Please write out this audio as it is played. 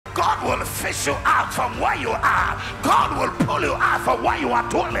God will fish you out from where you are. God will pull you out from where you are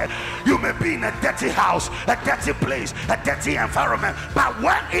dwelling. You may be in a dirty house, a dirty place, a dirty environment, but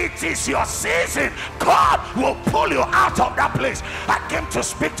when it is your season, God will pull you out of that place. I came to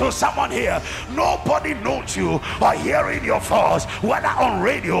speak to someone here. Nobody knows you or hearing your voice, whether on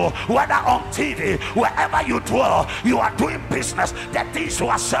radio, whether on TV, wherever you dwell, you are doing business, the things you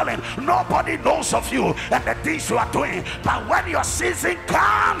are selling, nobody knows of you and the things you are doing. But when your season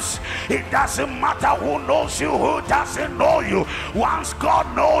comes, it doesn't matter who knows you, who doesn't know you. Once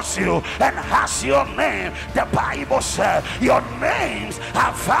God knows you and has your name, the Bible says, your names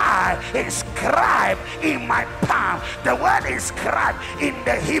have I inscribed in my palm. The word inscribed in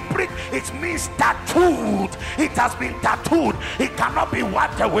the Hebrew, it means tattooed. It has been tattooed. It cannot be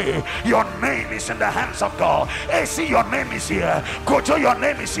wiped away. Your name is in the hands of God. AC, your name is here. Kojo, your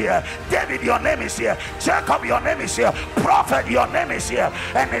name is here. David, your name is here. Jacob, your name is here. Prophet, your name is here.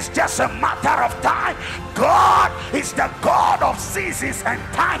 And it's just a matter of time. God is the God of seasons and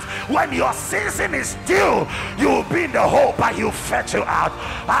times. When your season is due, you will be in the hole, but he'll fetch you out.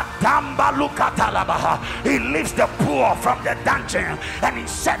 He lifts the poor from the dungeon and he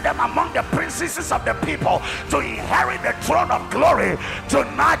set them among the princesses of the people to inherit the throne of glory.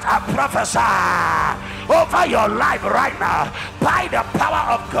 Tonight I prophesy over your life right now, by the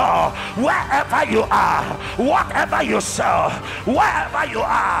power of God. Wherever you are, whatever you sell, wherever you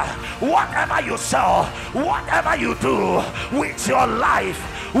are, whatever you sell, whatever you do with your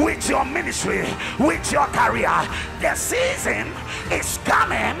life, with your ministry, with your career, the season is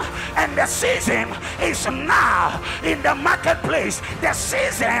coming, and the season is now in the marketplace. The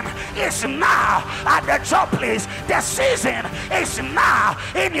season is now at the job place. The season is now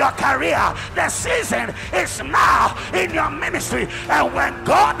in your career. The season is now in your ministry. And when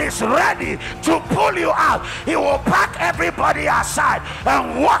God is ready to pull you out, he will pack everybody aside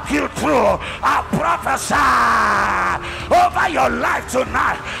and walk you through. I prophesy over your life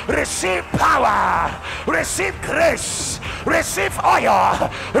tonight. Receive power, receive grace, receive oil,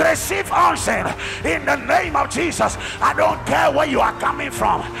 receive unction in the name of Jesus. I don't care where you are coming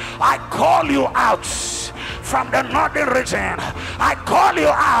from. I call you out from the northern region. I call you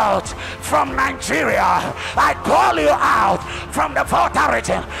out from Nigeria. I call you out from the Volta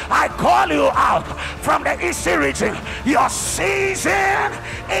region. I call you out from the eastern region. Your season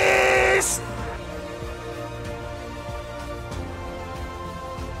is